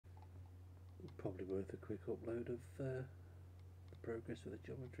Probably worth a quick upload of the progress of the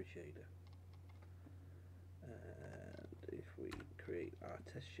geometry shader. And if we create our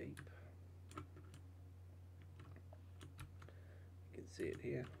test shape, you can see it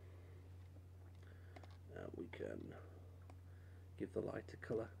here. We can give the light a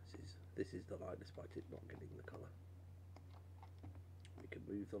colour. This is the light despite it not getting the colour. We can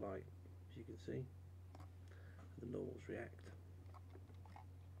move the light, as you can see. The normals react.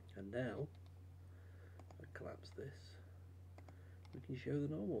 And now, if I collapse this, we can show the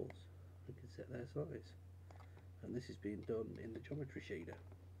normals. We can set their size. And this is being done in the geometry shader.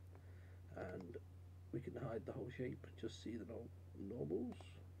 And we can hide the whole shape and just see the normals.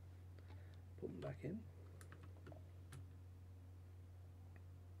 Put them back in.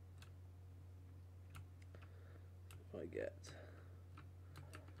 If I get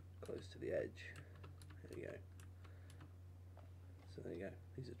close to the edge, there you go. So there you go.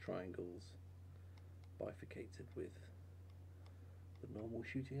 These are triangles bifurcated with the normal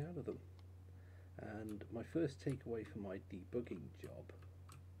shooting out of them. And my first takeaway for my debugging job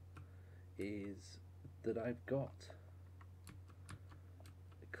is that I've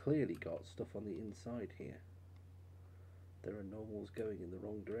clearly got stuff on the inside here. There are normals going in the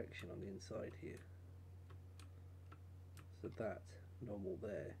wrong direction on the inside here. So that normal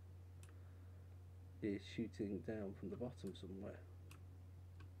there is shooting down from the bottom somewhere.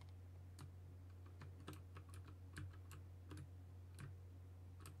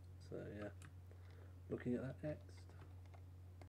 So yeah, looking at that X,